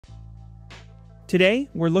Today,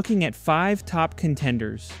 we're looking at 5 top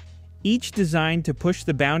contenders, each designed to push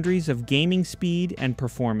the boundaries of gaming speed and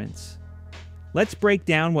performance. Let's break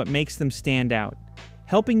down what makes them stand out,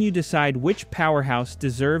 helping you decide which powerhouse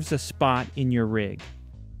deserves a spot in your rig.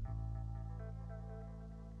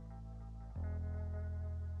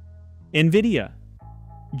 Nvidia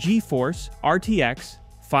GeForce RTX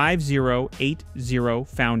 5080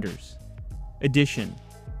 Founders Edition.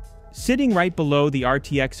 Sitting right below the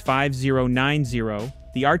RTX 5090,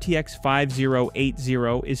 the RTX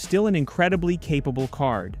 5080 is still an incredibly capable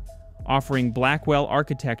card, offering Blackwell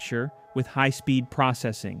architecture with high-speed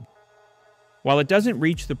processing. While it doesn't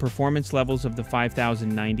reach the performance levels of the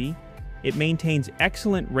 5090, it maintains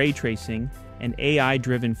excellent ray tracing and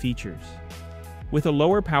AI-driven features. With a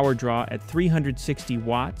lower power draw at 360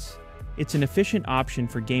 watts, it's an efficient option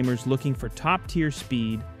for gamers looking for top-tier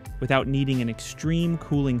speed without needing an extreme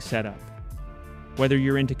cooling setup. Whether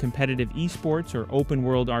you're into competitive esports or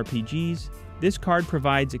open-world RPGs, this card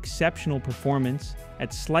provides exceptional performance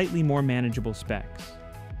at slightly more manageable specs.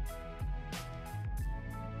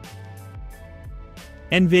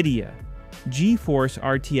 Nvidia GeForce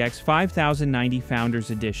RTX 5090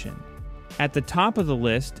 Founders Edition. At the top of the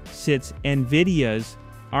list sits Nvidia's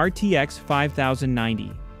RTX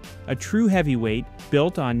 5090, a true heavyweight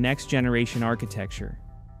built on next-generation architecture.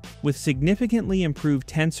 With significantly improved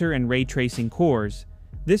tensor and ray tracing cores,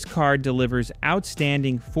 this card delivers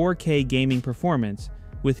outstanding 4K gaming performance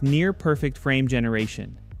with near-perfect frame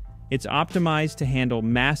generation. It's optimized to handle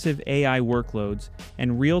massive AI workloads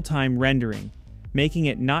and real-time rendering, making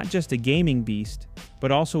it not just a gaming beast,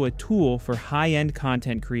 but also a tool for high-end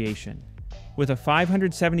content creation. With a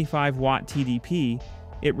 575-watt TDP,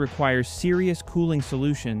 it requires serious cooling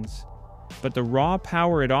solutions, but the raw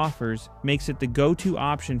power it offers makes it the go-to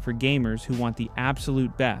option for gamers who want the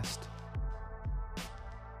absolute best.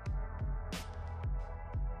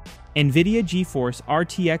 Nvidia GeForce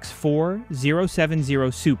RTX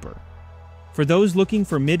 4070 Super. For those looking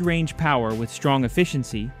for mid-range power with strong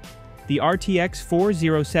efficiency, the RTX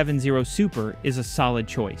 4070 Super is a solid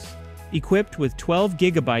choice. Equipped with 12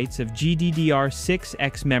 GB of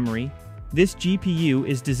GDDR6X memory, this GPU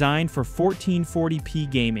is designed for 1440p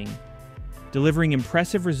gaming, delivering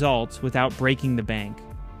impressive results without breaking the bank.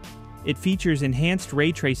 It features enhanced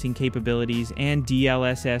ray tracing capabilities and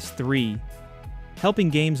DLSS 3, helping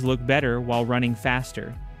games look better while running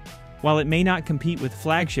faster. While it may not compete with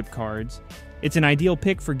flagship cards, it's an ideal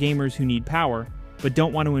pick for gamers who need power but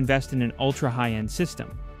don't want to invest in an ultra-high-end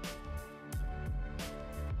system.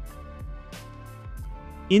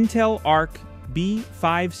 Intel Arc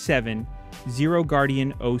B570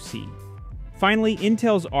 Guardian OC. Finally,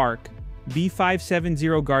 Intel's Arc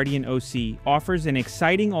B570 Guardian OC offers an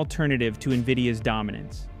exciting alternative to Nvidia's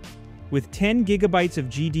dominance. With 10 GB of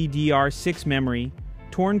GDDR6 memory,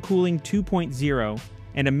 Torn Cooling 2.0,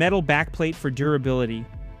 and a metal backplate for durability,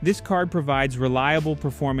 this card provides reliable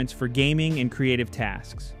performance for gaming and creative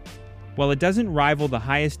tasks. While it doesn't rival the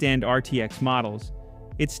highest-end RTX models,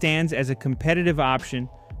 it stands as a competitive option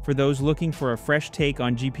for those looking for a fresh take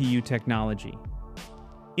on GPU technology.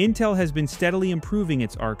 Intel has been steadily improving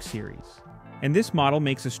its Arc series, and this model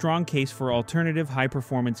makes a strong case for alternative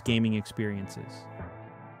high-performance gaming experiences.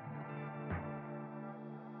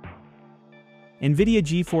 Nvidia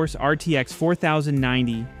GeForce RTX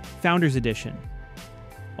 4090 Founders Edition.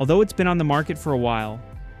 Although it's been on the market for a while,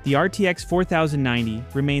 the RTX 4090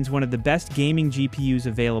 remains one of the best gaming GPUs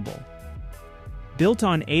available. Built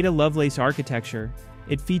on Ada Lovelace architecture,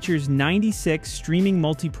 it features 96 streaming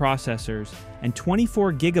multiprocessors and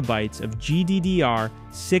 24 GB of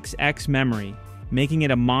GDDR6X memory, making it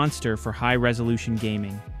a monster for high-resolution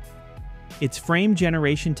gaming. Its frame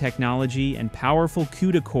generation technology and powerful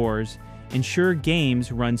CUDA cores ensure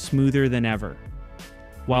games run smoother than ever.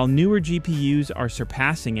 While newer GPUs are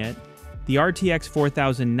surpassing it, the RTX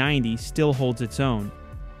 4090 still holds its own,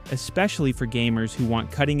 especially for gamers who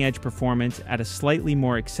want cutting-edge performance at a slightly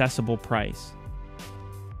more accessible price.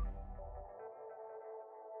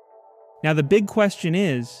 Now the big question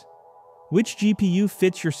is, which GPU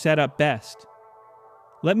fits your setup best?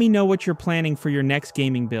 Let me know what you're planning for your next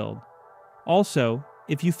gaming build. Also,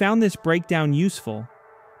 if you found this breakdown useful,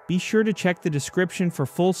 be sure to check the description for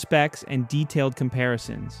full specs and detailed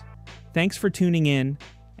comparisons. Thanks for tuning in,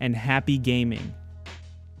 and happy gaming!